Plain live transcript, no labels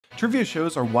Trivia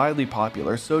shows are widely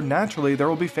popular, so naturally there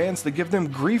will be fans that give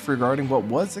them grief regarding what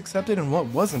was accepted and what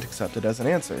wasn't accepted as an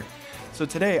answer. So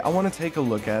today I want to take a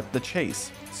look at The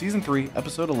Chase, Season 3,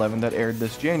 Episode 11 that aired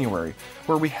this January,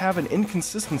 where we have an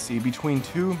inconsistency between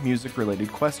two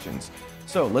music-related questions.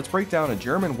 So let's break down a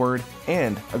German word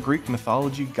and a Greek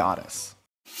mythology goddess.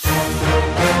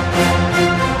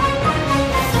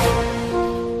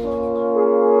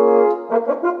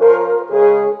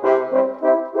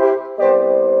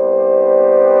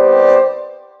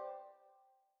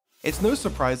 It's no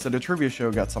surprise that a trivia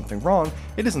show got something wrong.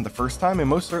 It isn't the first time and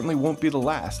most certainly won't be the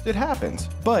last. It happens,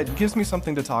 but it gives me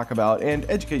something to talk about and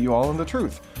educate you all on the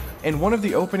truth. In one of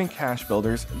the opening cash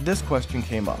builders, this question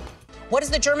came up. What is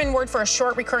the German word for a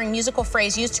short recurring musical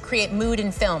phrase used to create mood in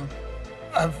film?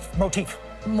 Motif.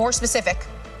 More specific.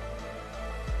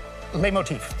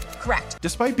 Leitmotif. Correct.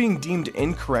 Despite being deemed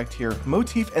incorrect here,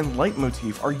 motif and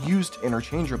leitmotif are used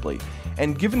interchangeably,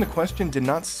 and given the question did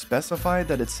not specify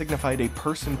that it signified a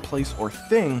person, place, or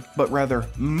thing, but rather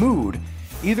mood,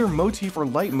 either motif or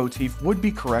leitmotif would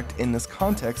be correct in this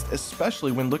context,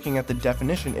 especially when looking at the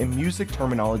definition in music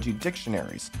terminology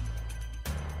dictionaries.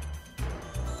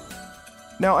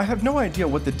 Now, I have no idea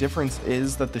what the difference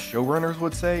is that the showrunners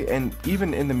would say, and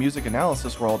even in the music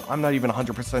analysis world, I'm not even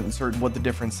 100% certain what the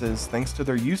difference is thanks to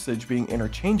their usage being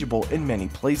interchangeable in many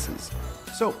places.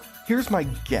 So, here's my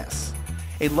guess.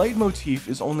 A leitmotif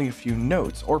is only a few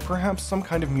notes, or perhaps some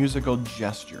kind of musical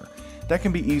gesture. That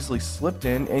can be easily slipped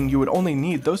in, and you would only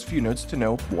need those few notes to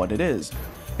know what it is.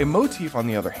 A motif, on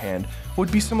the other hand,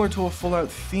 would be similar to a full-out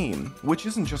theme, which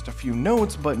isn't just a few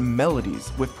notes, but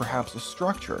melodies with perhaps a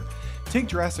structure. Take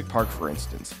Jurassic Park for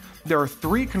instance. There are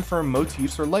 3 confirmed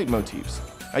motifs or leitmotifs.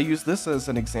 I use this as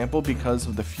an example because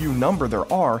of the few number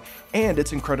there are, and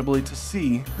it's incredibly to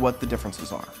see what the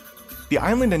differences are. The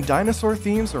island and dinosaur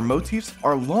themes or motifs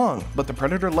are long, but the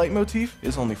Predator leitmotif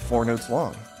is only 4 notes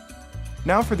long.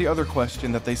 Now for the other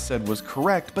question that they said was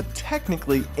correct, but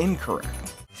technically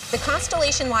incorrect. The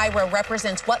constellation Lyra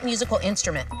represents what musical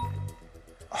instrument?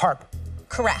 Harp.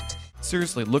 Correct.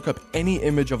 Seriously, look up any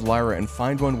image of Lyra and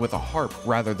find one with a harp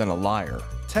rather than a lyre.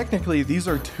 Technically, these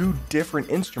are 2 different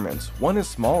instruments. One is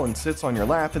small and sits on your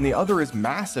lap, and the other is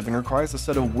massive and requires a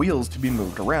set of wheels to be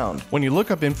moved around. When you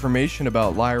look up information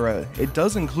about Lyra, it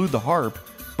does include the harp,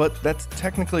 but that's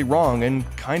technically wrong and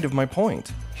kind of my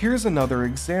point. Here's another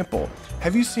example.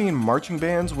 Have you seen marching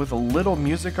bands with a little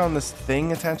music on this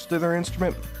thing attached to their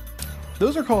instrument?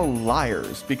 Those are called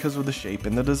lyres because of the shape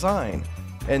and the design.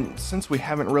 And since we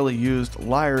haven't really used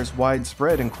lyres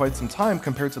widespread in quite some time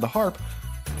compared to the harp,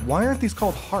 why aren't these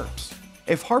called harps?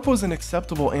 If harp was an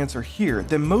acceptable answer here,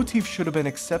 then motif should have been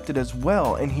accepted as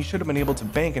well, and he should have been able to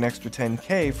bank an extra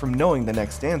 10K from knowing the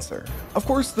next answer. Of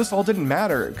course, this all didn't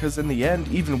matter, because in the end,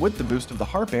 even with the boost of the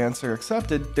harp answer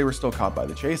accepted, they were still caught by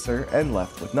the chaser and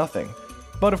left with nothing.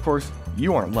 But of course,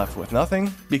 you aren't left with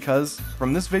nothing, because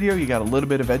from this video you got a little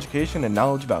bit of education and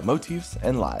knowledge about motifs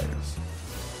and lyres.